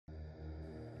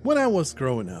When I was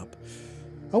growing up,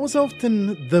 I was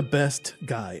often the best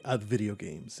guy at video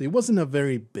games. It wasn't a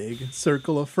very big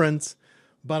circle of friends,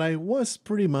 but I was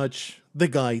pretty much the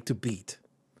guy to beat.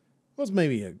 It was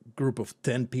maybe a group of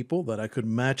 10 people that I could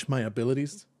match my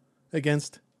abilities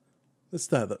against. Let's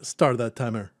start that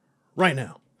timer right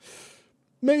now.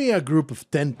 Maybe a group of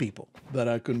 10 people that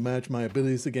I could match my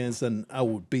abilities against and I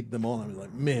would beat them all. I'm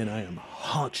like, man, I am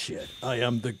hot shit. I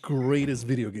am the greatest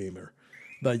video gamer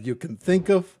that you can think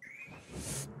of.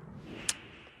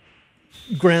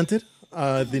 Granted,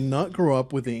 I did not grow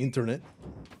up with the internet.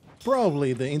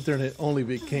 Probably the internet only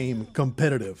became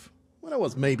competitive when I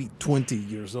was maybe 20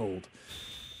 years old.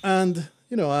 And,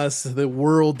 as the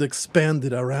world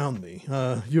expanded around me,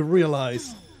 you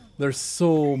realize there's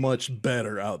so much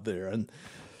better out there and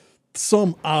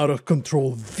some out of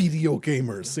control video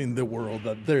gamers in the world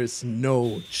that there's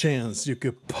no chance you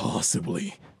could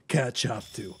possibly catch up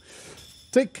to.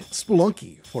 Take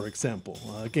Spelunky, for example,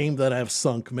 a game that I've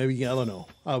sunk maybe, I don't know,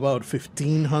 about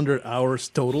 1,500 hours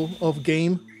total of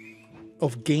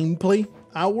gameplay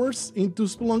hours into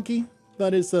Spelunky.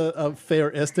 That is a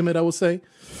fair estimate, I would say.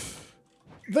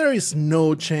 There is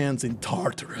no chance in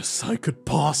Tartarus I could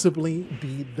possibly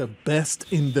be the best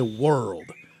in the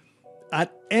world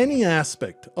at any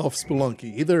aspect of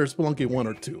Spelunky, either Spelunky 1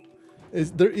 or 2.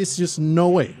 There is just no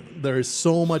way. There is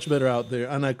so much better out there,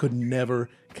 and I could never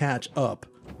catch up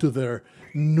to their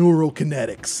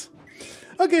neurokinetics.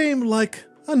 A game like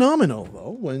Anominal,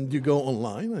 though, when you go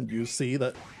online and you see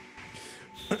that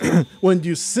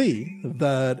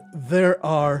there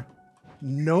are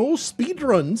no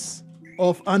speedruns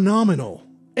of Anominal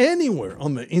anywhere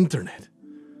on the internet.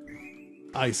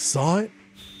 I saw it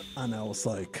and I was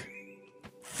like,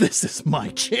 this is my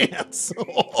chance.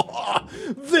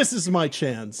 This is my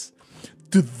chance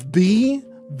to be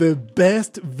the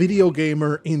best video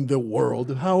gamer in the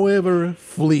world, however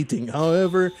fleeting,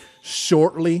 however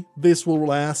shortly this will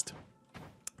last.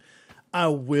 I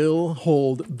will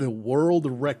hold the world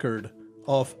record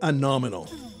of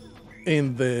Anominal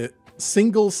in the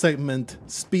single segment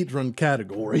speedrun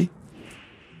category.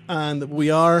 And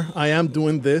I am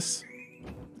doing this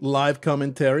live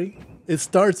commentary. It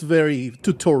starts very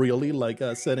tutorially, like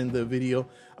I said in the video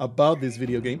about this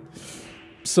video game.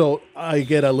 So I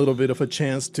get a little bit of a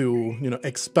chance to,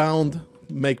 expound,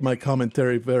 make my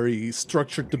commentary very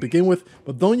structured to begin with.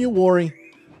 But don't you worry,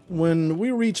 when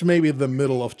we reach maybe the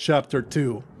middle of chapter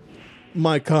 2,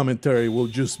 my commentary will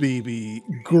just be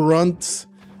grunts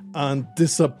and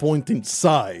disappointing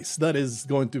sighs. That is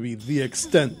going to be the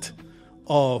extent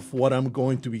of what I'm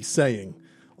going to be saying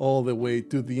all the way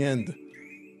to the end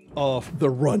of the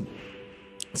run.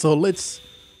 So let's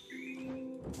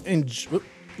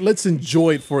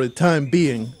enjoy it for the time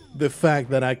being, the fact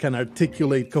that I can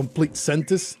articulate complete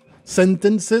sentences. Son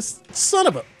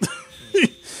of a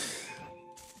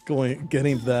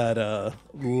getting that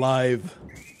live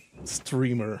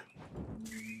streamer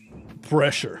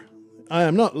pressure. I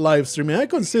am not live streaming. I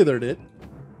considered it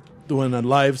doing a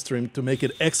live stream to make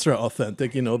it extra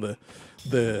authentic.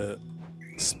 The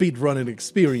speedrunning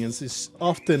experience is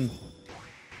often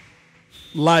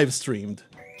live streamed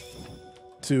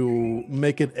to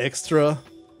make it extra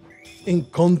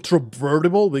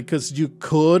incontrovertible, because you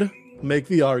could make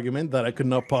the argument that I could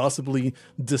not possibly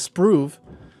disprove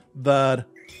that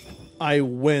I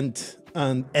went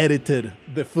and edited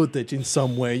the footage in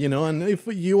some way, and if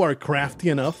you are crafty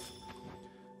enough,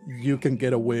 you can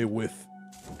get away with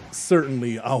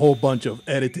certainly a whole bunch of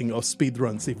editing of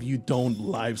speedruns if you don't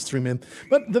live stream it.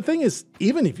 But the thing is,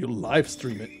 even if you live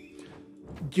stream it,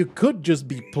 you could just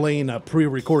be playing a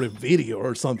pre-recorded video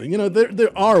or something.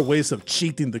 There are ways of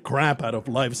cheating the crap out of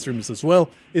live streams as well.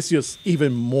 It's just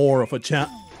even more of a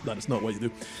that is not what you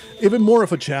do. Even more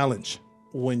of a challenge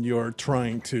when you're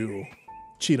trying to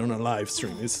cheat on a live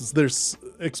stream. There's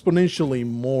exponentially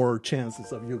more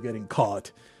chances of you getting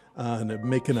caught and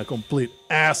making a complete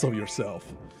ass of yourself.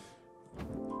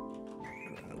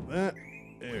 Grab that.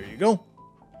 There you go.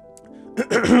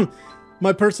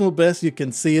 My personal best, you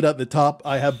can see it at the top.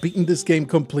 I have beaten this game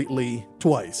completely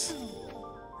twice.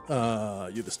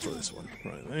 You destroy this one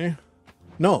right there.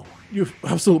 No, you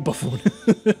absolute buffoon.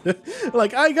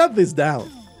 Like, I got this down,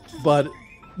 but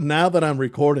now that I'm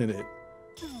recording it,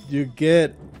 you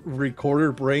get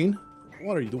recorder brain.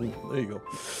 What are you doing? There you go.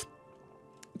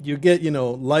 You get,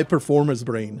 live performance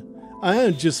brain. I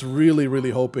am just really, really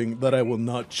hoping that I will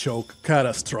not choke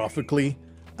catastrophically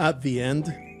at the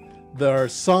end. There are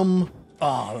some...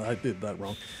 I did that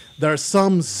wrong. There are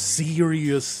some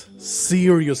serious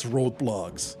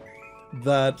roadblocks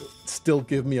that still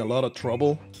give me a lot of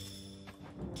trouble.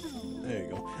 There you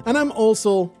go. And I'm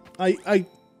also...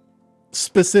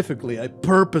 specifically, I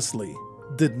purposely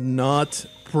did not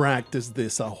practice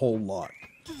this a whole lot.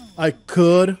 I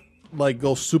could like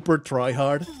go super try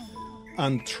hard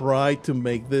and try to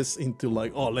make this into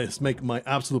like, oh, let's make my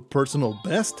absolute personal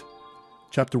best.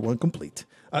 Chapter 1 complete.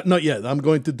 Not yet. I'm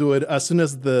going to do it as soon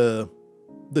as the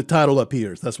title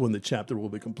appears. That's when the chapter will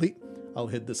be complete. I'll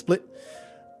hit the split.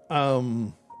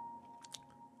 There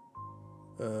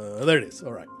it is.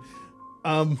 All right.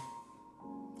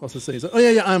 What's it say? Oh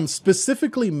yeah. I'm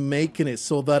specifically making it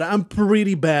so that I'm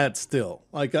pretty bad still.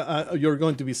 Like you're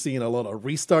going to be seeing a lot of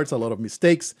restarts, a lot of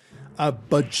mistakes, a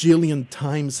bajillion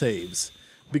time saves,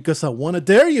 because I want to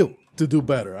dare you to do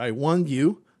better. I want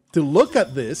you to look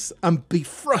at this and be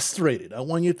frustrated. I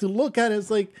want you to look at it as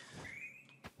like,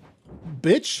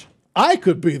 bitch, I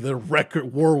could be the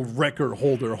world record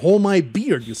holder. Hold my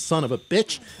beard, you son of a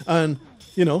bitch. And,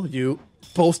 you know, you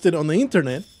post it on the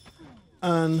internet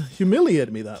and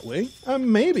humiliate me that way.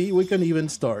 And maybe we can even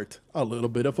start a little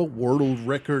bit of a world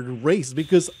record race,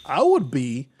 because I would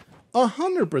be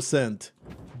 100%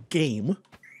 game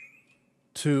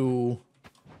to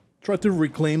try to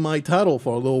reclaim my title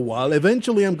for a little while.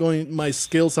 Eventually, my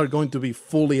skills are going to be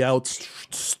fully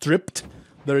outstripped.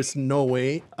 There is no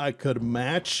way I could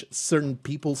match certain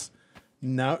people's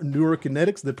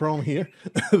neurokinetics. The problem here,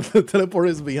 the teleport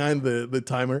is behind the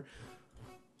timer.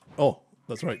 Oh,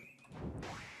 that's right.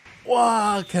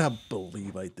 Wow, I can't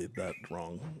believe I did that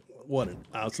wrong. What an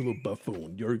absolute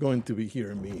buffoon. You're going to be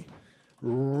hearing me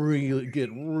really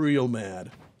get real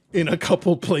mad in a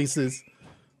couple places.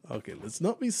 Okay, let's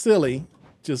not be silly.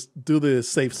 Just do the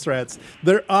safe strats.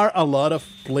 There are a lot of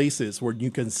places where you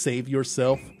can save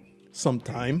yourself some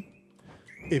time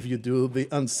if you do the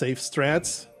unsafe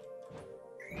strats.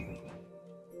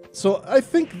 So I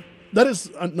think that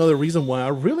is another reason why I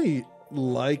really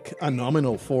like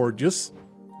Anominal for just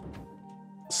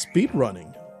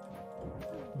speedrunning.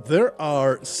 There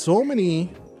are so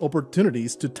many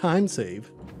opportunities to time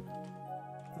save.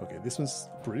 Okay, this one's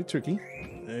pretty tricky.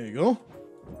 There you go.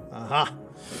 Aha.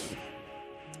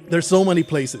 There's so many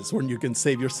places where you can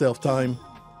save yourself time.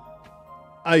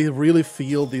 I really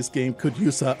feel this game could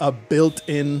use a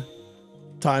built-in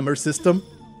timer system.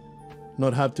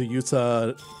 Not have to use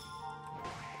a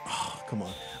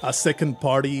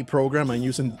second-party program. I'm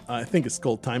using, I think it's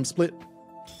called TimeSplit.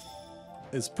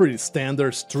 It's pretty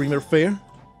standard streamer fare.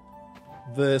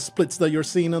 The splits that you're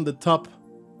seeing on the top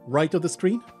right of the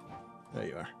screen. There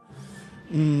you are.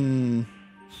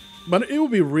 But it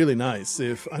would be really nice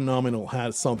if Anominal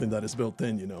had something that is built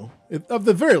in, you know. At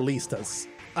the very least, as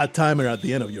a timer at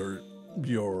the end of your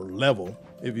level,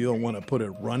 if you don't want to put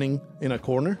it running in a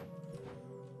corner.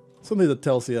 Something that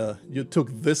tells you you took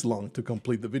this long to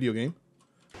complete the video game.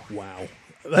 Wow.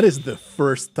 That is the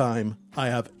first time I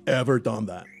have ever done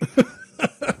that.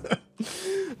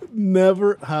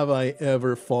 Never have I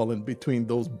ever fallen between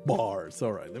those bars.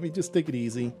 All right, let me just take it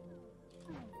easy.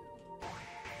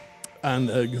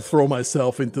 And throw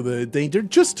myself into the danger.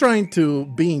 Just trying to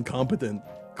be incompetent.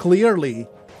 Clearly,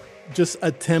 just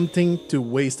attempting to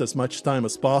waste as much time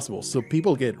as possible. So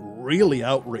people get really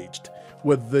outraged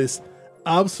with this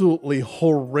absolutely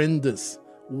horrendous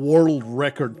world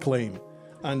record claim.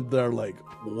 And they're like,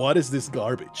 what is this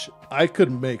garbage? I could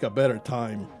make a better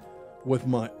time with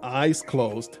my eyes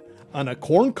closed and a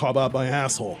corn cob up my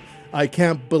asshole. I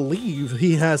can't believe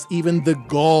he has even the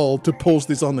gall to post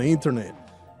this on the internet.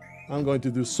 I'm going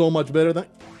to do so much better than...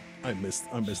 I missed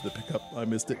the pickup. I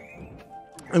missed it.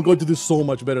 I'm going to do so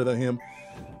much better than him.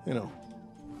 You know.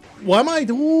 Why am I...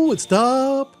 Ooh,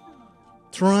 stop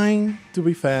trying to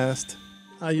be fast.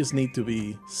 I just need to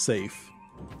be safe.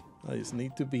 I just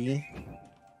need to be...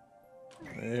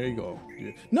 There you go.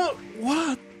 No,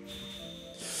 what?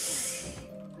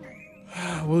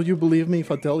 Will you believe me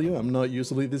if I tell you I'm not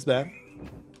usually this bad?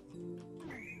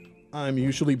 I'm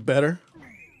usually better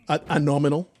at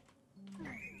Anominal.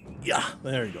 Yeah,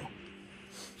 there you go.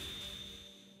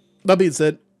 That being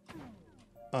said,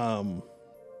 I'm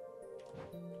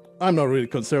not really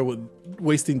concerned with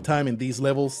wasting time in these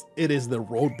levels. It is the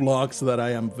roadblocks that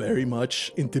I am very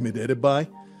much intimidated by.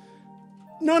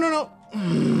 No.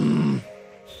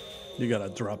 You gotta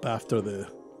drop after the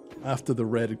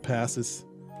red passes.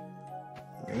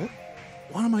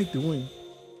 What am I doing?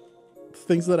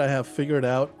 Things that I have figured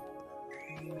out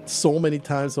so many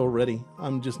times already.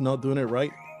 I'm just not doing it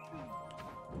right.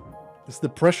 It's the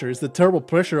pressure. It's the terrible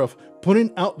pressure of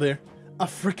putting out there a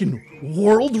freaking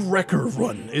world record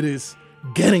run. It is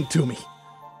getting to me.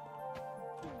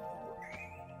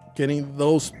 Getting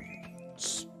those...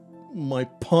 My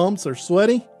palms are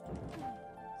sweaty.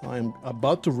 I'm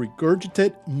about to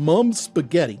regurgitate mom's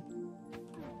spaghetti.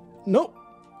 Nope.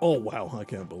 Oh, wow, I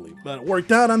can't believe that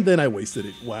worked out, and then I wasted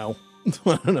it. Wow,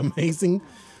 what an amazing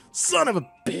son of a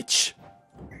bitch.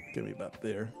 Get me back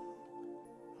there.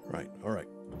 Right, all right.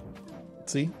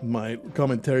 See, my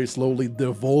commentary slowly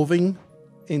devolving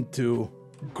into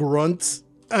grunts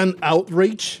and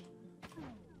outrage.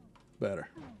 Better.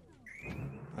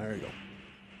 There you go.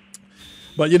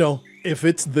 But you know, if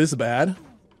it's this bad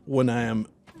when I am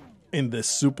in the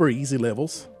super easy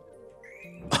levels,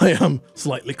 I am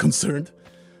slightly concerned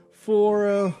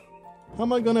for how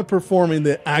am I gonna perform in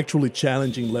the actually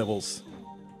challenging levels.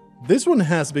 This one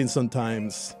has been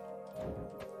sometimes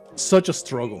such a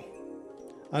struggle.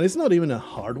 And it's not even a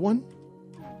hard one.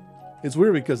 It's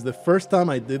weird because the first time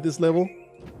I did this level,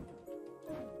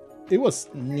 it was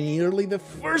nearly the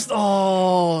first...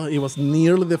 Oh, it was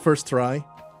nearly the first try.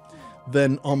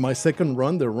 Then on my second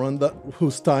run, the run that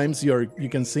whose times you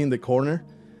can see in the corner,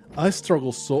 I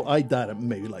struggled so... I died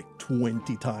maybe like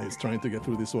 20 times trying to get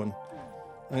through this one.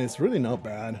 And it's really not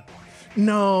bad.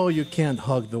 No, you can't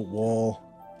hug the wall.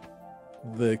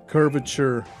 The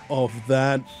curvature of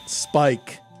that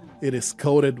spike, it is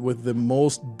coated with the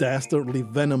most dastardly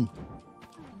venom.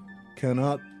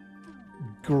 Cannot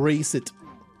graze it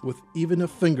with even a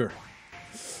finger,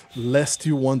 lest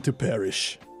you want to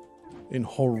perish in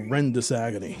horrendous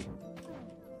agony.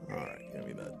 Alright, give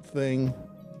me that thing.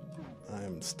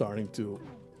 I'm starting to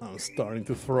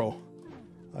throw.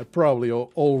 I probably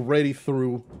already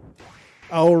threw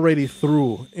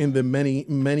in the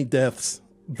many deaths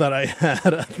that I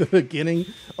had at the beginning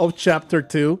of chapter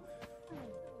 2.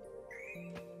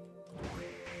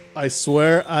 I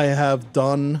swear I have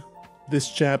done this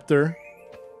chapter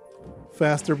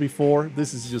faster before.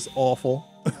 This is just awful.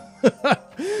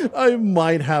 I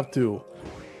might have to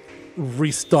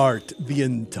restart the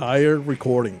entire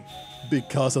recording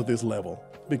because of this level.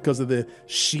 Because of the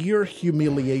sheer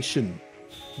humiliation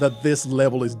that this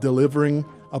level is delivering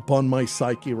upon my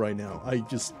psyche right now. I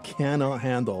just cannot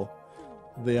handle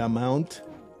the amount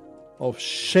of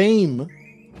shame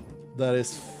that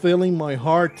is filling my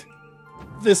heart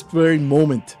this very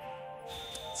moment.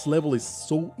 This level is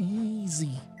so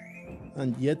easy,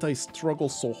 and yet I struggle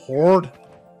so hard.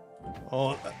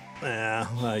 Oh,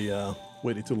 I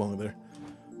waited too long there.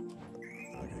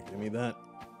 Okay, give me that.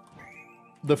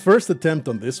 The first attempt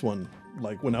on this one,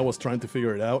 like when I was trying to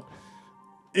figure it out,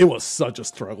 it was such a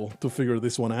struggle to figure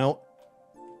this one out.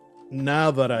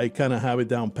 Now that I kind of have it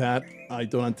down pat, I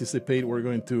don't anticipate we're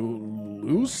going to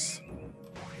lose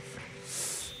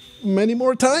many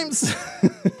more times.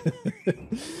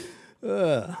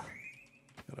 Gotta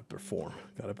perform.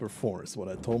 Gotta perform is what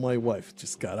I told my wife.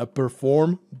 Just gotta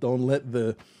perform. Don't let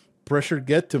the pressure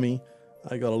get to me.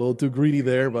 I got a little too greedy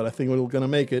there, but I think we're gonna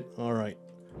make it. All right.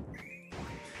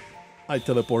 I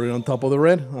teleported on top of the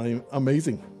red. I'm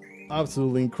amazing.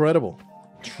 Absolutely incredible.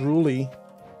 Truly.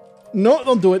 No,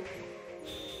 don't do it.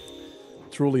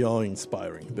 Truly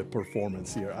awe-inspiring, the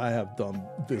performance here. I have done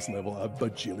this level a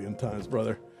bajillion times,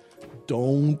 brother.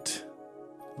 Don't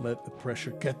let the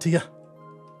pressure get to you.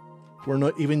 We're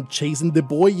not even chasing the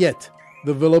boy yet.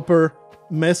 The developer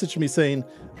messaged me saying,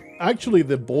 actually,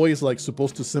 the boy is like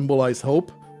supposed to symbolize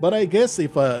hope. But I guess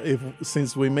if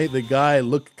since we made the guy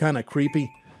look kind of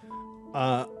creepy,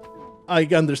 I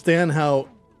understand how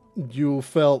you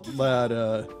felt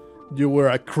that you were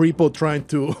a creepo trying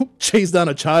to chase down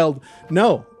a child.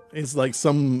 No, it's like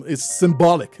it's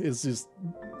symbolic. It's just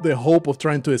the hope of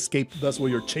trying to escape. That's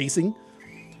what you're chasing.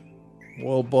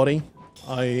 Well, buddy,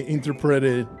 I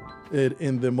interpreted it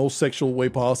in the most sexual way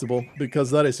possible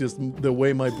because that is just the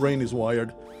way my brain is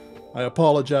wired. I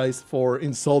apologize for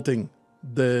insulting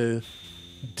the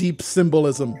deep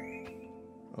symbolism.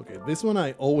 Okay, this one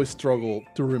I always struggle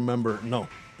to remember. No,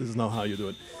 this is not how you do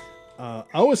it. I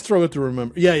always struggle to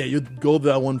remember. Yeah, you go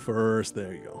that one first.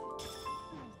 There you go.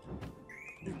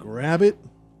 You grab it,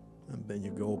 and then you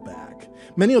go back.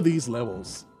 Many of these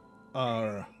levels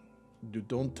are... You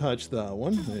don't touch that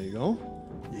one. There you go.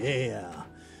 Yeah.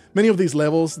 Many of these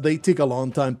levels, they take a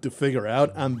long time to figure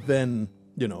out, and then,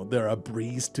 you know, they're a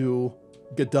breeze to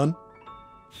get done.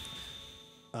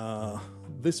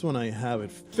 This one I have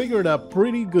it figured out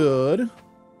pretty good.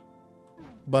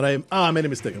 But I made a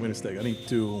mistake. I need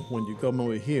to, when you come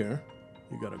over here,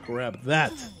 you gotta grab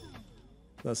that.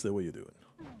 That's the way you do it.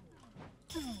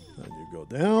 And you go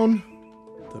down,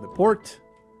 teleport,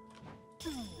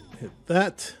 hit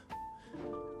that.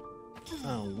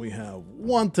 And we have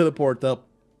one teleport up.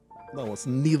 That was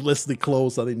needlessly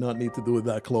close. I did not need to do it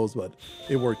that close, but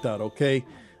it worked out okay.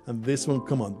 And this one,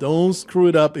 come on, don't screw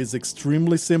it up. It's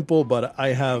extremely simple, but I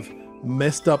have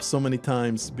messed up so many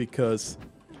times because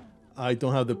I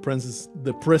don't have the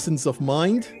presence of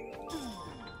mind.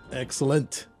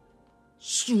 Excellent.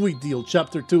 Sweet deal.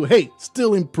 Chapter 2. Hey,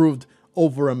 still improved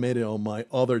over a minute on my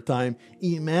other time.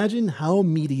 Imagine how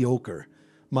mediocre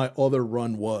my other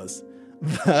run was.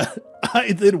 That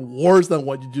I did worse than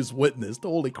what you just witnessed.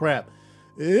 Holy crap.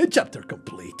 Chapter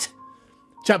complete.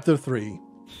 Chapter 3.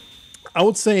 I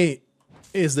would say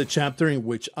is the chapter in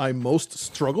which I most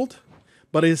struggled,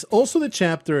 but it's also the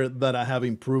chapter that I have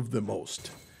improved the most.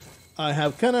 I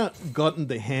have kind of gotten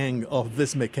the hang of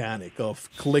this mechanic of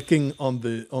clicking on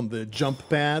the jump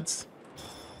pads.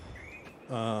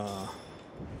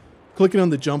 Clicking on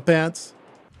the jump pads.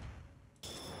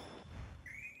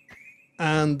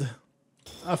 And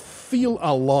I feel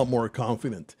a lot more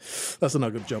confident. That's not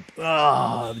a good jump.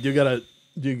 You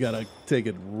gotta take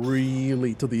it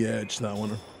really to the edge, that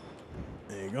one.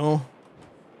 There you go.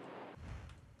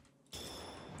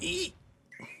 Eat.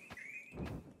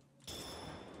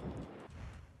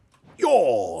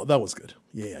 Yo, that was good.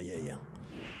 Yeah.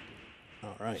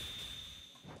 All right.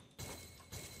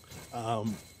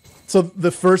 So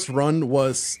the first run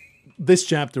was, this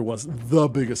chapter was the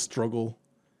biggest struggle.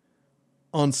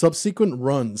 On subsequent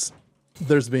runs,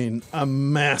 there's been a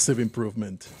massive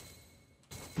improvement.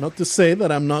 Not to say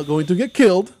that I'm not going to get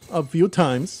killed a few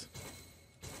times,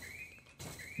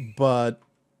 but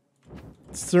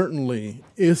certainly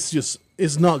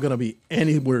it's not going to be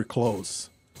anywhere close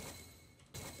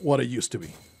what it used to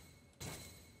be.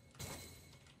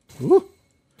 Ooh,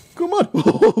 come on.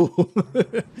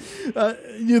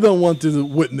 You don't want to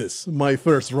witness my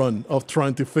first run of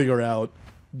trying to figure out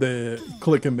the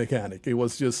clicking mechanic. It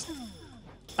was just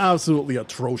absolutely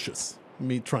atrocious,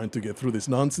 me trying to get through this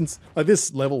nonsense. Like,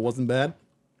 this level wasn't bad.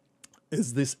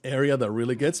 It's this area that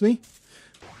really gets me.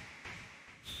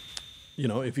 You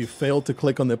know, if you fail to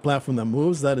click on the platform that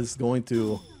moves, that is going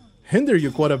to hinder you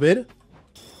quite a bit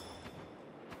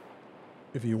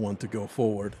if you want to go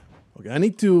forward. Okay, I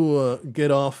need to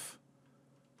get off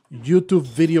YouTube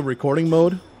video recording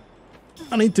mode.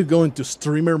 I need to go into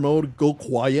streamer mode, go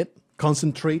quiet,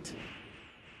 concentrate.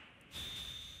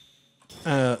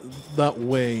 That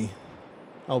way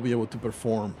I'll be able to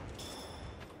perform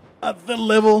at the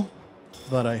level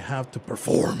that I have to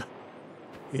perform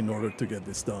in order to get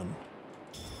this done.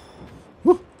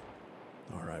 Whew.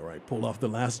 All right, pull off the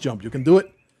last jump. You can do it.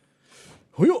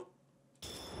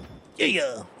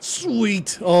 Yeah,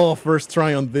 sweet. Oh, first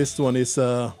try on this one is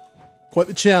quite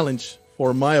the challenge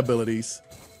for my abilities.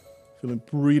 Feeling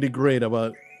pretty great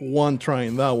about one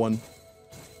trying that one.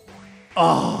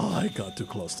 Oh, I got too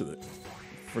close to it.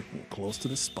 Freaking close to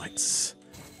the spikes.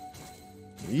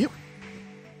 Yep.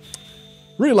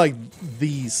 Really like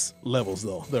these levels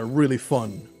though. They're really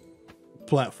fun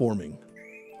platforming.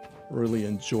 Really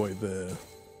enjoy the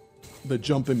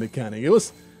jumping mechanic. It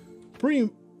was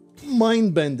pretty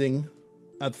mind-bending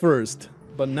at first,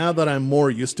 but now that I'm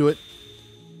more used to it,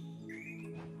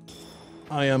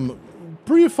 I am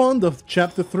pretty fond of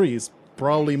chapter 3. It's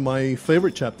probably my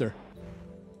favorite chapter.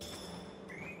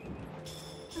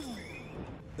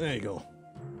 There you go.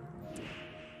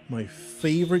 My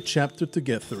favorite chapter to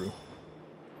get through.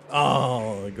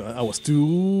 Oh my god, I was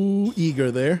too eager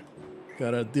there.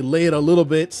 Gotta delay it a little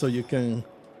bit so you can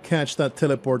catch that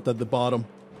teleport at the bottom.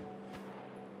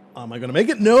 Am I gonna make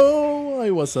it? No,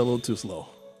 I was a little too slow.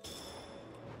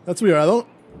 That's weird. I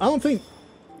don't think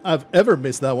I've ever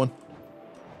missed that one.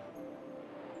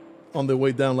 On the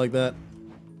way down like that.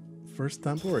 First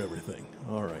time for everything.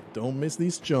 Alright, don't miss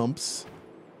these jumps.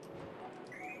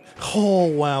 Oh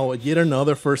wow, yet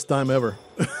another first time ever.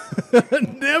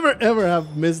 Never ever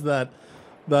have missed that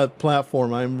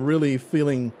platform. I'm really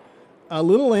feeling a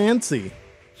little antsy.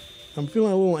 I'm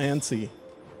feeling a little antsy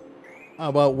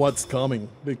about what's coming,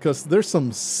 because there's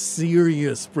some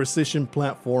serious precision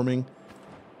platforming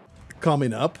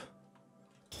coming up,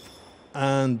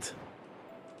 and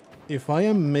if I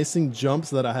am missing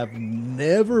jumps that I have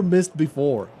never missed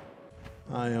before,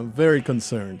 I am very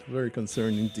concerned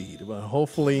indeed, but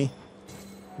hopefully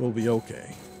we'll be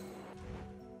okay.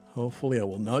 Hopefully I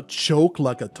will not choke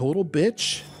like a total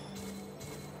bitch.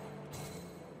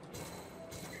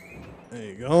 There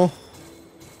you go.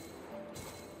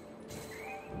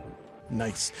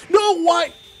 Nice. No,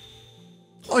 why?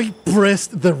 I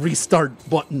pressed the restart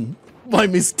button by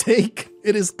mistake.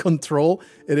 It is control.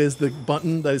 It is the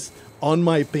button that is on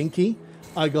my pinky.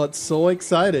 I got so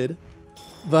excited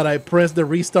that I pressed the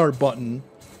restart button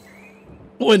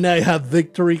when I have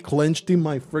victory clenched in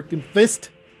my freaking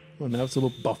fist. I'm an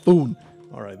absolute buffoon.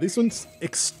 Alright, this one's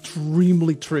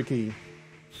extremely tricky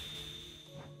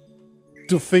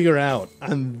to figure out.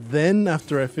 And then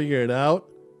after I figure it out,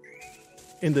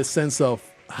 in the sense of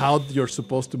how you're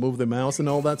supposed to move the mouse and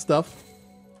all that stuff,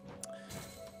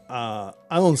 I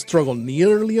don't struggle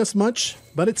nearly as much,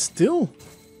 but it's still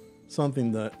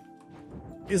something that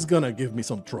is gonna give me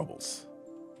some troubles.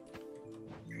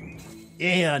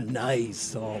 Yeah,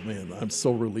 nice. Oh man, I'm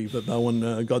so relieved that that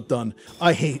one got done.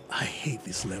 I hate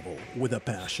this level with a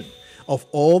passion. Of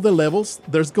all the levels,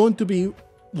 there's going to be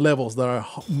levels that are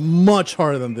much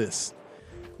harder than this.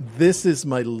 This is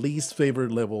my least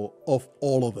favorite level of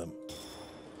all of them,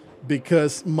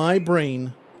 because my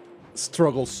brain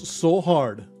struggles so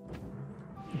hard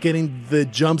getting the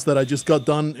jumps that I just got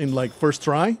done in like first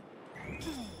try.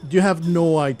 You have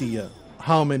no idea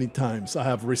how many times I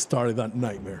have restarted that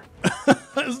nightmare.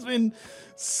 It's been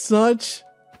such...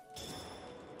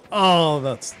 Oh,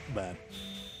 that's bad.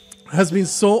 Has been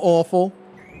so awful.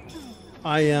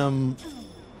 I am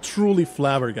truly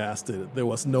flabbergasted there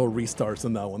was no restarts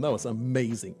on that one. That was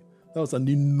amazing. That was an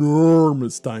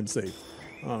enormous time save.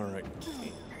 All right.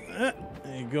 There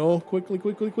you go. Quickly,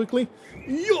 quickly, quickly.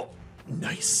 Yo!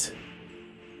 Nice.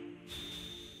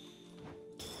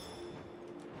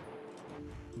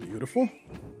 Beautiful.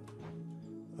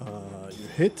 You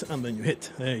hit and then you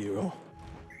hit. There you go.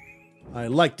 I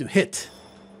like to hit.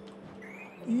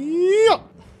 Yeah.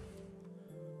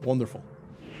 Wonderful.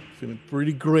 Feeling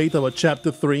pretty great about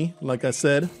chapter 3, like I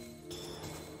said.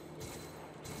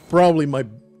 Probably my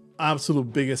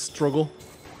absolute biggest struggle.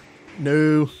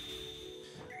 No.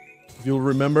 If you'll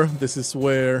remember, this is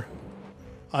where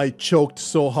I choked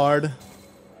so hard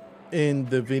in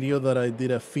the video that I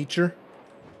did a feature.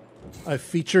 I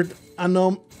featured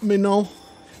Anominal.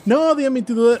 No, I didn't mean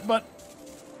to do that, but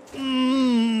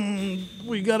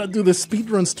we gotta do the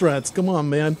speedrun strats. Come on,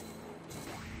 man.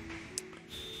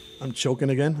 I'm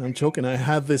choking again. I'm choking. I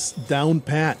had this down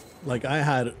pat. Like, I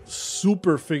had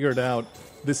super figured out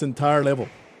this entire level.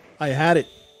 I had it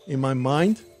in my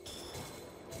mind.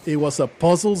 It was a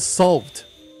puzzle solved.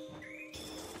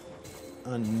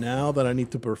 And now that I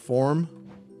need to perform,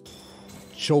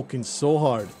 choking so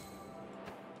hard.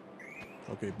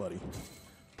 Okay, buddy.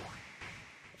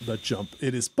 That jump.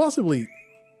 It is possibly,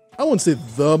 I wouldn't say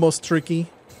the most tricky.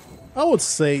 I would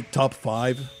say top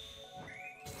 5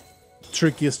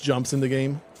 trickiest jumps in the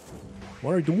game.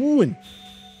 What are you doing?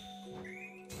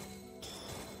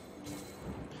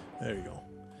 There you go.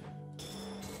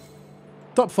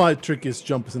 Top 5 trickiest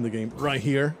jumps in the game right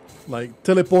here. Like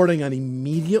teleporting and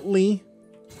immediately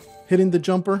hitting the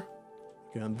jumper.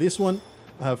 Okay, on this one,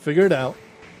 I have figured out.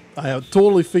 I have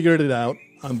totally figured it out,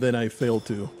 and then I failed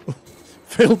to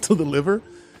failed to deliver.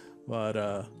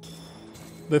 But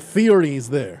the theory is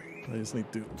there. I just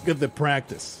need to get the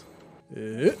practice.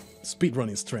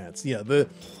 Speedrunning strats. Yeah, the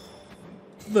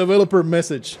developer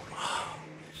message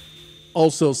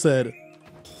also said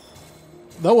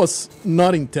that was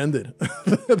not intended.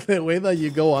 The way that you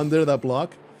go under that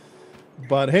block.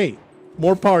 But hey,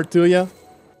 more power to you.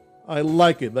 I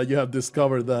like it that you have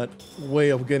discovered that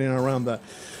way of getting around that.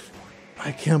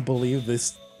 I can't believe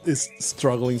this is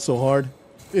struggling so hard.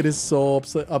 It is so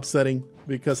upsetting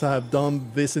because I have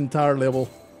done this entire level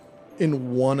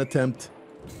in one attempt.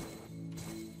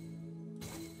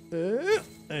 There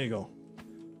you go.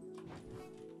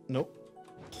 Nope.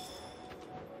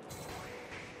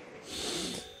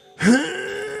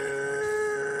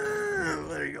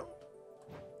 There you go.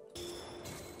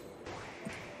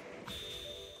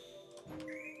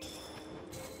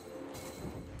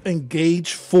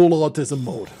 Engage full autism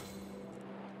mode.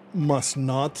 Must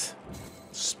not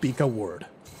speak a word.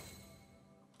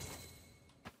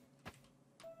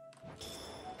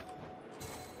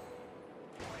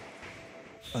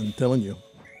 I'm telling you,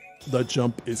 that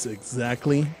jump is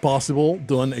exactly possible,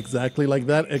 done exactly like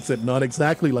that, except not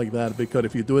exactly like that, because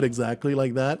if you do it exactly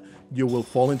like that, you will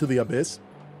fall into the abyss.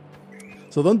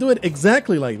 So don't do it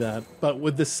exactly like that, but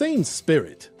with the same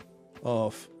spirit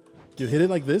of you hit it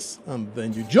like this, and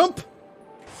then you jump.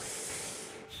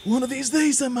 One of these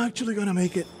days, I'm actually gonna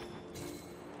make it.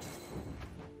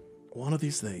 One of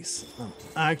these days, I'm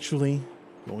actually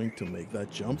going to make that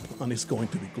jump, and it's going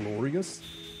to be glorious.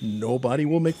 Nobody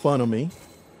will make fun of me.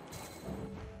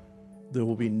 There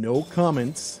will be no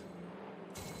comments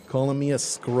calling me a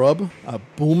scrub, a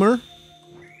boomer,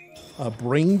 a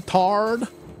brain tard,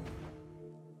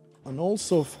 and all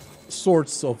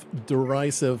sorts of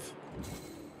derisive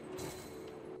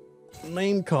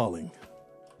name calling.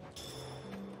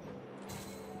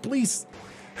 Please.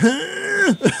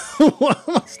 Why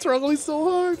am I struggling so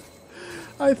hard?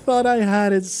 I thought I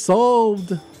had it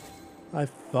solved. I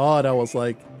thought I was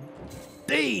like,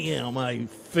 damn, I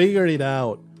figured it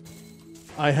out.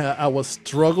 I was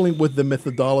struggling with the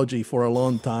methodology for a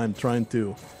long time, trying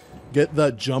to get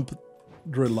that jump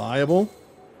reliable.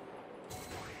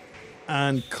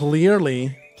 And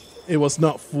clearly, it was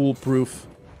not foolproof.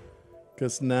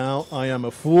 Because now I am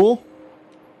a fool.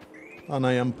 And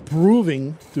I am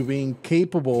proving to being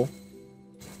capable.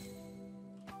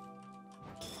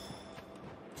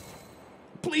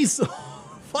 Please,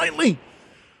 finally.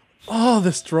 Oh,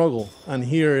 the struggle. And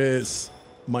here is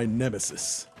my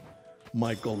nemesis.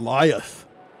 My Goliath.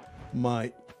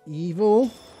 My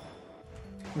evil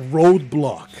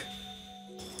roadblock.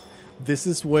 This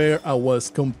is where I was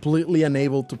completely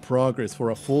unable to progress for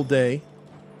a full day.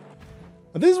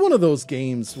 And this is one of those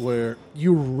games where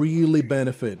you really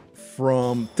benefit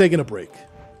from taking a break.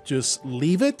 Just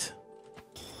leave it,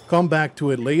 come back to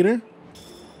it later.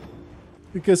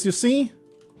 Because you see,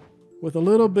 with a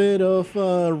little bit of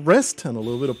rest and a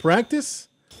little bit of practice,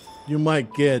 you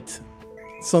might get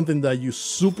something that you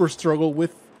super struggle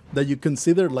with, that you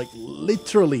consider like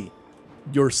literally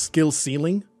your skill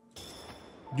ceiling.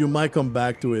 You might come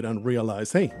back to it and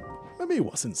realize, hey, maybe it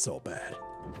wasn't so bad.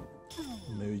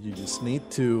 Maybe you just need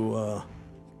to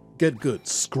get good,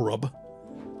 scrub.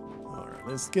 All right,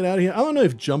 let's get out of here. I don't know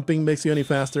if jumping makes you any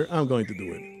faster. I'm going to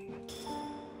do it.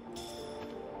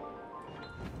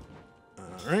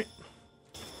 All right.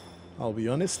 I'll be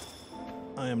honest.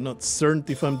 I am not certain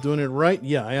if I'm doing it right.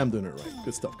 Yeah, I am doing it right.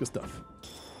 Good stuff, good stuff.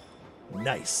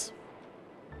 Nice.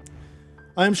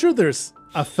 I am sure there's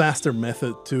a faster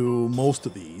method to most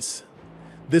of these.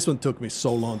 This one took me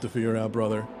so long to figure out,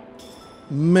 brother.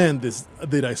 Man,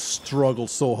 did I struggle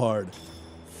so hard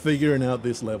figuring out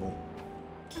this level.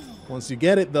 Once you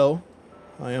get it, though,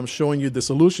 I am showing you the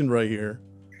solution right here.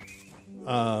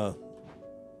 Not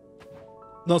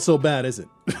so bad, is it?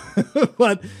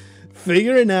 But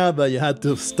figuring out that you had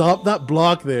to stop that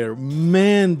block there,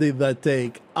 man, did that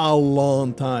take a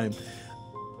long time.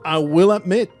 I will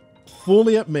admit,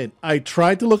 fully admit, I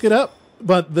tried to look it up,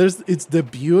 but it's the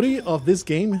beauty of this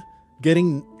game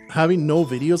having no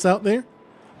videos out there.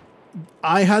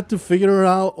 I had to figure it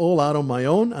out all out on my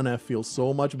own, and I feel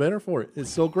so much better for it. It's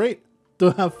so great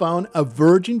to have found a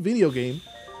virgin video game.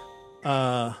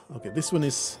 Okay, this one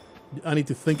is, I need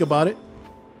to think about it.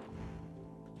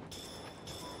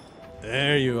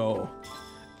 There you go.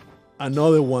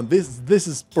 Another one. This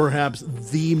is perhaps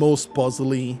the most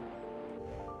puzzly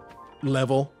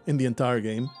level in the entire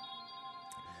game.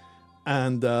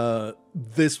 And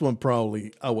this one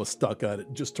probably I was stuck at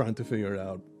it, just trying to figure it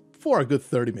out for a good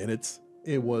 30 minutes.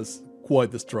 It was quite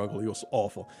the struggle. It was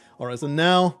awful. All right, so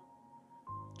now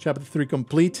chapter 3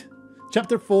 complete.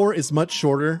 Chapter 4 is much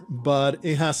shorter, but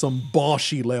it has some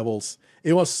boshy levels.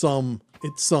 It's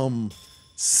some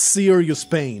serious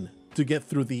pain to get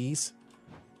through these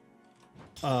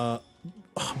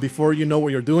before you know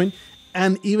what you're doing.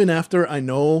 And even after I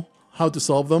know how to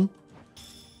solve them,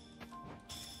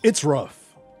 it's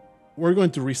rough. We're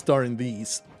going to restart in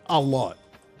these a lot.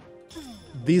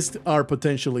 These are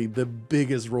potentially the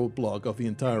biggest roadblock of the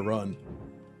entire run.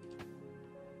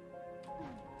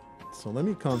 So let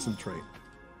me concentrate.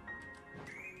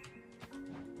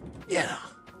 Yeah,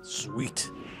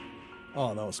 sweet.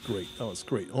 Oh, that was great. That was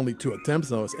great. Only 2 attempts.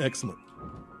 That was excellent.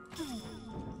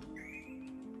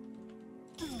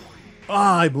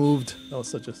 Ah, I moved. That was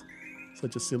such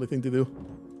a silly thing to do.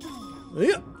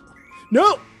 Yeah.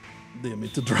 No! Didn't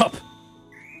mean to drop.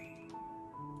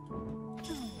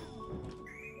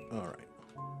 All right.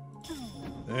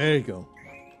 There you go.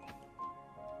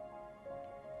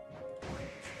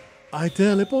 I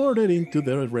teleported into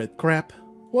the red crap.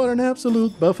 What an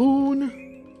absolute buffoon.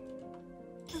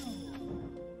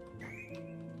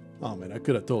 Oh man, I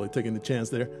could have totally taken the chance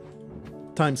there.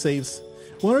 Time saves.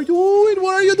 What are you doing?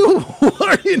 What are you doing? Why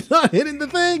are you not hitting the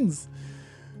things?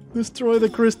 Destroy the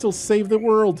crystals, save the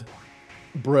world.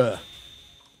 Bruh.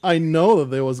 I know that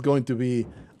there was going to be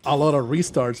a lot of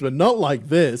restarts, but not like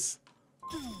this.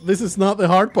 This is not the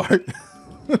hard part.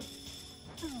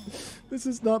 This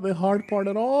is not the hard part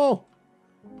at all.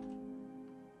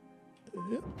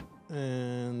 Yep.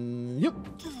 And yep.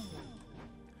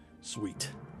 Sweet.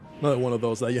 Another one of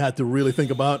those that you had to really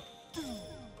think about.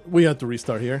 We had to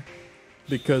restart here.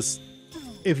 Because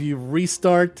if you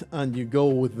restart and you go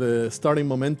with the starting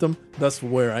momentum, that's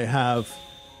where I have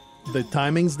the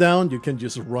timings down. You can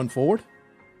just run forward.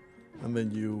 And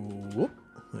then you... Whoop,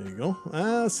 there you go.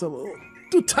 That's a little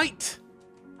too tight.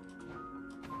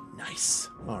 Nice.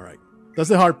 All right. That's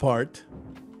the hard part.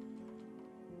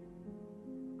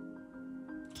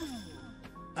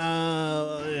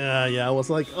 Yeah. I was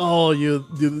like, oh, you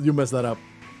messed that up.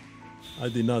 I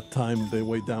did not time the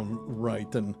way down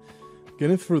right, and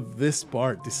getting through this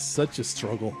part is such a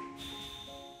struggle.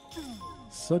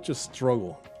 Such a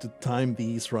struggle to time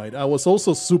these right. I was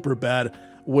also super bad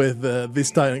with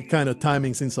this kind of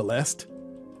timings in Celeste.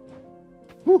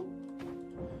 Whew.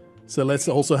 Celeste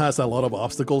also has a lot of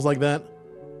obstacles like that.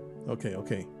 Okay,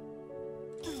 okay.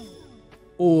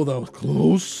 Oh, that was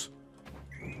close.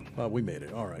 But we made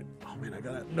it. All right. Oh, man, I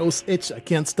got a nose itch. I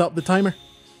can't stop the timer.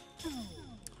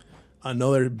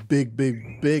 Another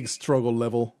big struggle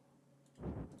level.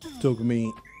 Took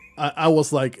me... I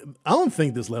was like, I don't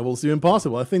think this level is even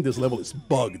possible. I think this level is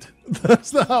bugged.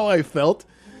 That's how I felt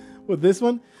with this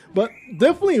one. But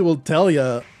definitely will tell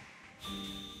you...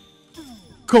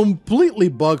 completely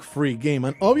bug-free game.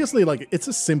 And obviously, like, it's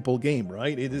a simple game,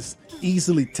 right? It is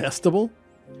easily testable.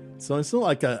 So it's not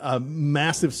like a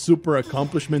massive super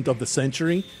accomplishment of the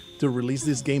century to release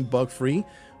this game bug-free.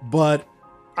 But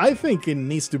I think it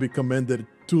needs to be commended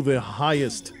to the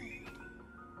highest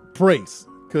praise.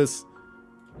 Because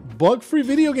bug-free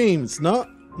video games, not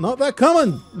that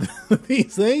common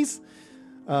these days.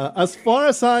 As far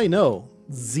as I know,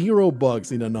 0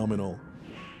 bugs in Anominal.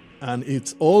 And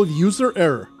it's all user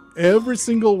error. Every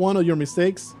single one of your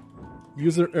mistakes,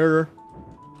 user error.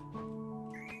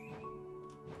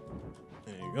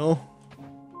 There you go.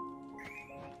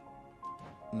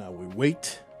 Now we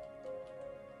wait.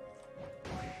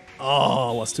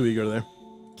 Oh, I was too eager there.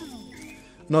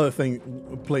 Another thing,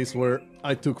 a place where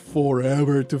I took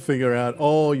forever to figure out.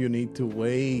 Oh, you need to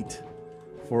wait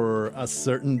for a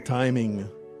certain timing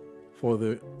for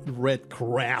the red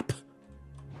crap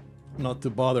not to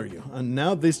bother you. And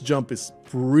now this jump is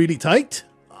pretty tight.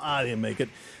 I didn't make it.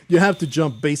 You have to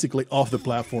jump basically off the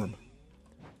platform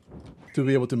to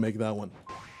be able to make that one.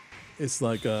 It's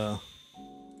like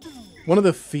one of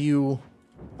the few,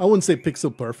 I wouldn't say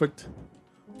pixel perfect.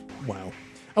 Wow.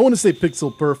 I wouldn't say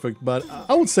pixel perfect, but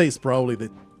I would say it's probably the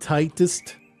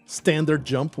tightest standard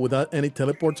jump without any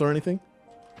teleports or anything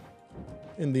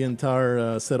in the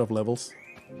entire set of levels.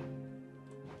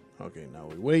 Okay, now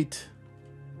we wait.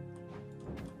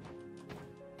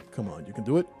 Come on, you can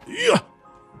do it. Yeah!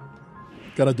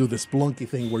 Gotta do this Splunky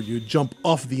thing where you jump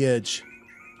off the edge.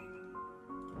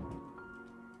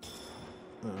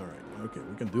 Alright, okay,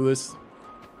 we can do this.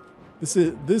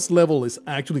 This level is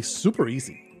actually super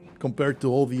easy compared to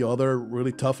all the other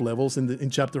really tough levels in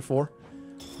Chapter 4.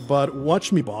 But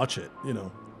watch me botch it, you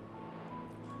know.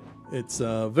 It's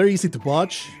very easy to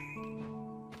botch.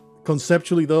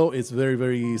 Conceptually, though, it's very,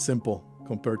 very simple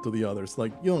compared to the others.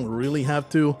 Like, you don't really have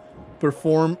to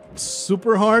perform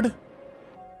super hard.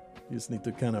 You just need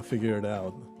to kind of figure it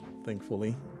out.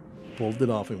 Thankfully, pulled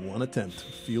it off in one attempt.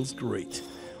 Feels great.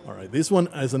 All right, this one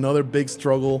is another big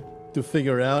struggle to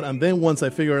figure out. And then once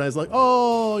I figured it out, it's like,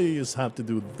 oh, you just have to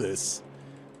do this.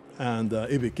 And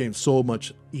it became so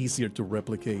much easier to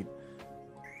replicate.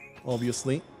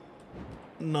 Obviously,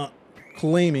 not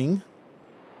claiming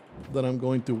that I'm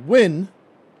going to win,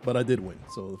 but I did win,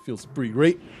 so it feels pretty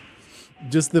great.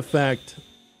 Just the fact,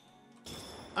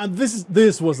 and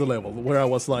this was the level where I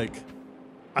was like,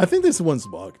 I think this one's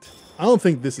bugged. I don't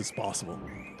think this is possible,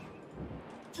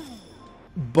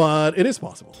 but it is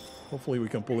possible. Hopefully we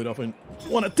can pull it off in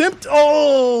one attempt.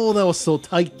 Oh, that was so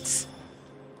tight,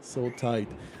 so tight.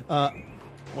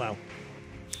 Wow.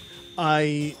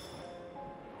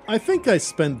 I think I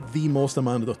spent the most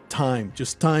amount of time,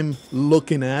 just time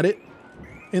looking at it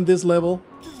in this level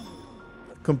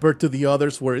compared to the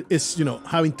others where it's, you know,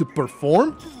 having to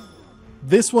perform.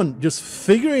 This one, just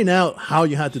figuring out how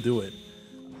you had to do it,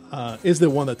 is the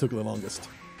one that took the longest.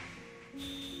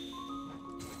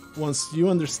 Once you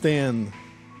understand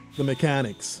the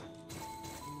mechanics,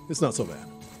 it's not so bad.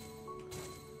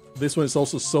 This one is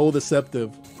also so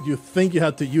deceptive. You think you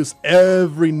have to use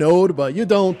every node, but you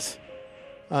don't.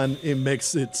 And it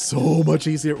makes it so much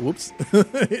easier. Whoops,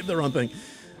 hit the wrong thing.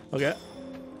 Okay.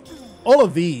 All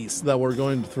of these that we're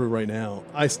going through right now,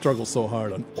 I struggle so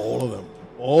hard on all of them.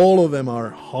 All of them are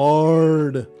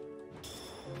hard.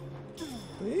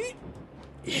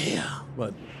 Yeah,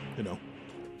 but, you know,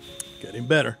 getting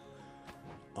better.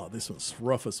 Oh, this one's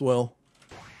rough as well.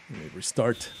 Let me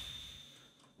restart.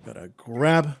 Gotta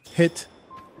grab, hit,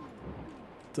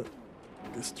 to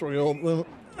destroy all of them.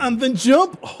 And then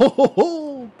jump!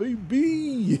 Oh,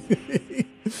 baby!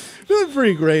 That's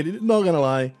pretty great, not gonna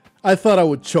lie. I thought I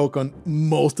would choke on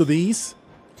most of these.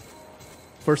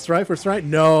 First try, first try?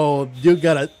 No, you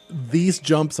gotta... These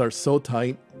jumps are so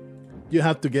tight. You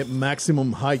have to get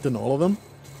maximum height on all of them.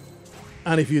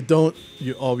 And if you don't,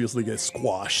 you obviously get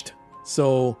squashed.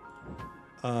 So,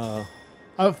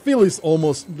 I feel it's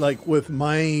almost like with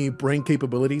my brain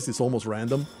capabilities, it's almost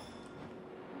random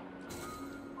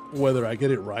whether I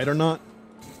get it right or not.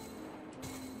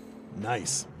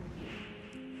 Nice.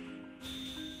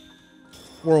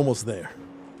 We're almost there.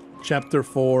 Chapter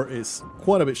 4 is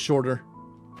quite a bit shorter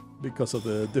because of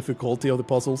the difficulty of the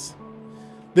puzzles.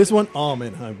 This one, oh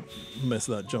man, I messed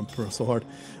that jump so hard.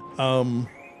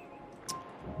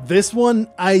 This one,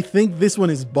 I think this one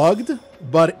is bugged,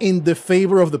 but in the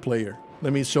favor of the player.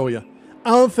 Let me show you. I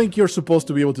don't think you're supposed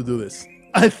to be able to do this.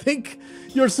 I think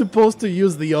you're supposed to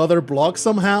use the other block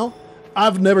somehow.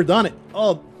 I've never done it.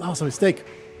 Oh, that was a mistake.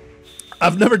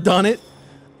 I've never done it.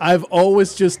 I've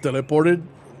always just teleported,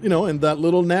 you know, in that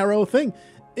little narrow thing.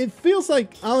 It feels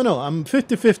like, I don't know, I'm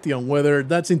 50-50 on whether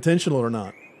that's intentional or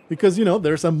not. Because, you know,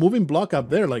 there's a moving block up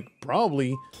there, like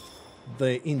probably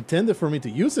they intended for me to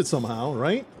use it somehow,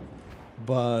 right?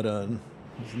 But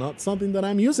it's not something that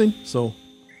I'm using, so...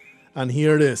 And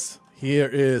here it is. Here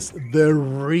is the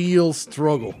real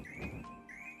struggle.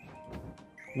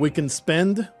 We can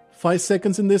spend 5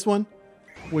 seconds in this one.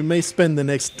 We may spend the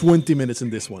next 20 minutes in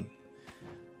this one.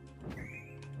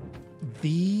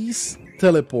 These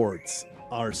teleports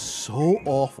are so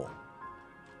awful.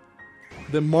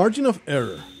 The margin of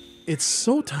error, it's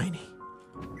so tiny.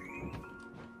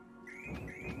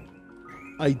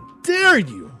 I dare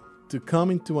you to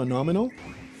come into Anominal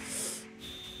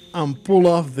and pull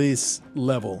off this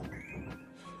level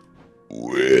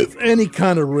with any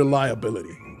kind of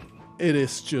reliability. It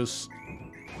is just...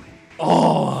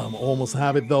 Oh, I almost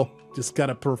have it though. Just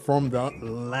gotta perform that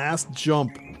last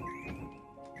jump.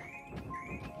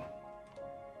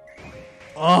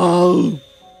 Oh!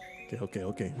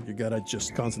 Okay. You gotta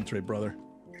just concentrate, brother.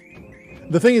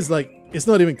 The thing is, like, it's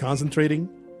not even concentrating.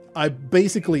 I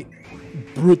basically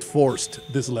brute forced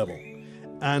this level.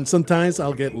 And sometimes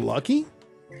I'll get lucky,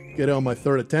 get it on my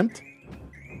 3rd attempt.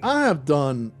 I have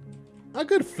done a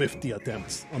good 50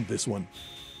 attempts on this one.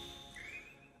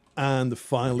 And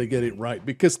finally get it right.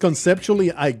 Because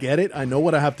conceptually, I get it. I know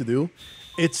what I have to do.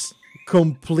 It's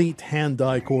complete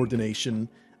hand-eye coordination.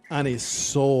 And it's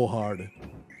so hard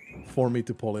for me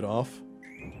to pull it off.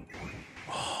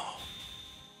 Oh.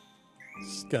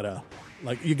 Just gotta,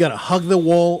 like, you gotta hug the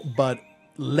wall, but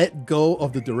let go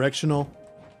of the directional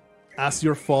as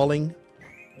you're falling.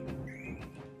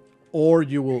 Or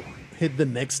you will hit the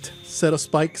next set of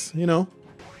spikes, you know?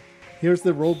 Here's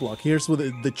the roadblock. Here's with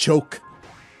the choke.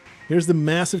 Here's the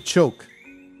massive choke.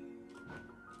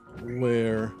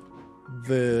 Where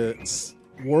the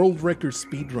world record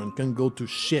speedrun can go to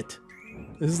shit.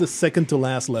 This is the second to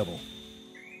last level.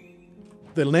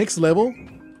 The next level,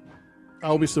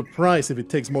 I'll be surprised if it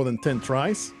takes more than 10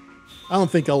 tries. I don't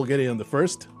think I'll get it on the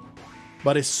first.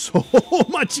 But it's so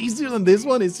much easier than this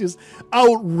one. It's just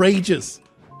outrageous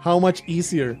how much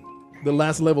easier the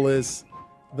last level is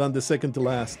than the second to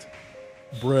last.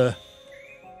 Bruh.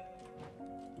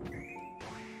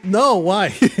 No,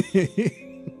 why?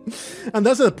 And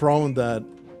that's a problem that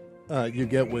you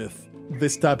get with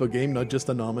this type of game, not just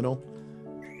Anominal.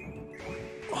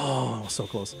 Oh, so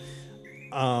close.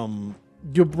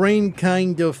 Your brain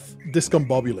kind of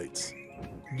discombobulates.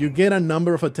 You get a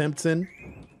number of attempts in,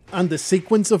 and the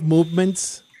sequence of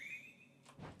movements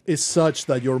is such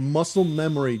that your muscle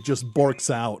memory just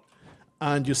borks out,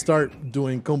 and you start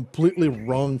doing completely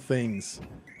wrong things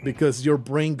because your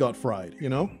brain got fried, you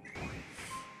know?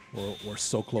 We're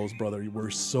so close, brother. We're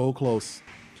so close.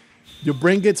 Your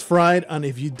brain gets fried, and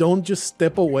if you don't just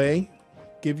step away,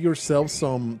 give yourself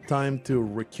some time to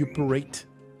recuperate.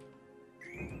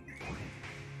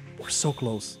 We're so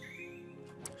close.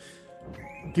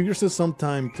 Give yourself some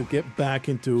time to get back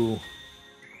into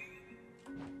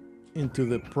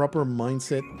the proper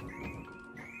mindset.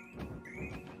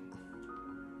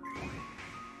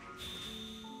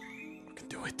 We can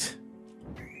do it.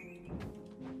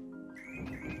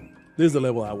 This is the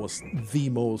level I was the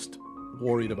most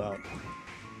worried about.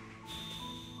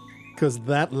 Because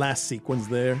that last sequence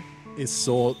there is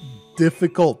so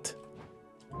difficult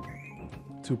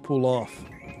to pull off.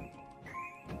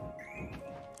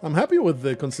 I'm happy with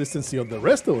the consistency of the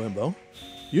rest of them, though.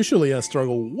 Usually I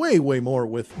struggle way, way more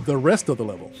with the rest of the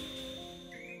level.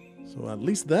 So at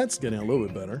least that's getting a little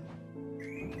bit better.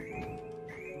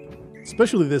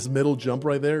 Especially this middle jump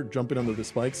right there, jumping under the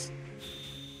spikes.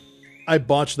 I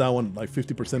botched that one like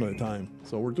 50% of the time.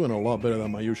 So we're doing a lot better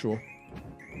than my usual.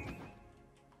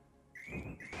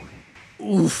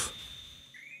 Oof.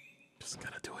 Just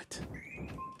gotta do it.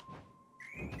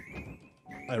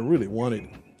 I really wanted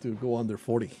to go under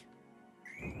 40.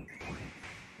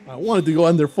 I wanted to go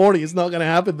under 40. It's not gonna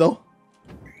happen though.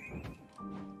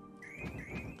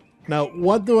 Now,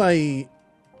 what do I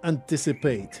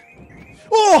anticipate?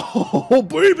 Oh,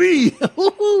 baby!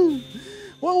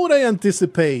 What would I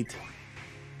anticipate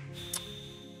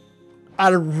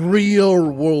a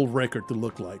real world record to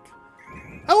look like?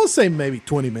 I would say maybe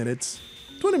 20 minutes.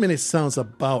 20 minutes sounds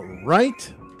about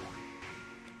right.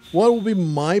 What would be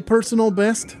my personal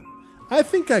best? I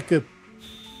think I could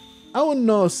I would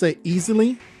not say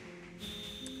easily,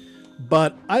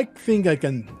 but I think I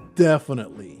can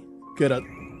definitely get a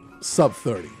sub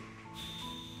 30.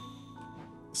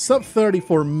 Sub 30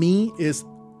 for me is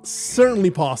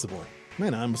certainly possible.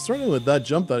 Man, I'm struggling with that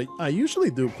jump that I usually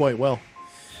do quite well.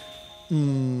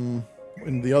 In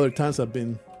the other times I've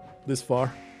been this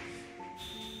far.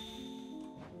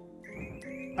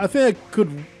 I think I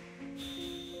could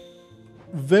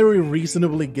very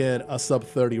reasonably get a sub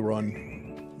 30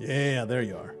 run. Yeah, there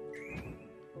you are.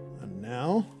 And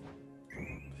now...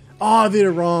 Oh, I did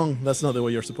it wrong. That's not the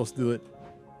way you're supposed to do it.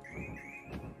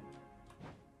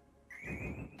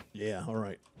 Yeah,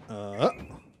 alright.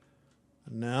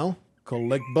 Now,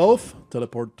 collect both.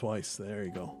 Teleport twice. There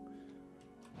you go.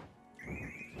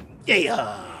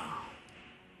 Yeah!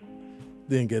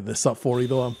 Didn't get the sub 40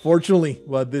 though, unfortunately.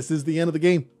 But this is the end of the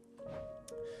game.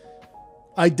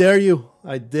 I dare you.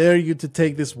 I dare you to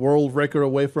take this world record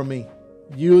away from me.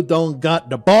 You don't got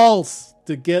the balls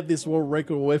to get this world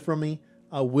record away from me.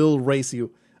 I will race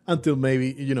you until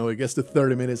maybe, you know, it gets to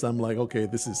 30 minutes. I'm like, okay,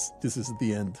 this is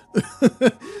the end.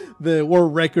 The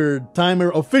world record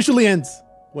timer officially ends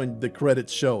when the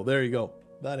credits show. There you go.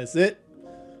 That is it.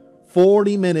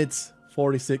 40 minutes,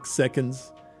 46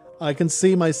 seconds. I can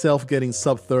see myself getting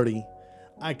sub 30.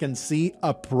 I can see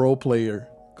a pro player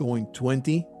going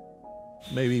 20,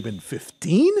 maybe even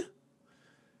 15.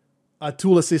 A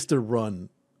tool assisted run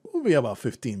will be about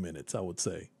 15 minutes, I would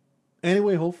say.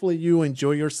 Anyway, hopefully you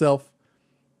enjoy yourself.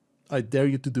 I dare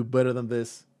you to do better than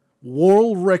this.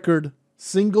 World record,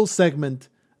 single segment,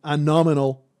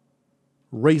 Anominal.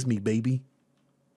 Raise me, baby.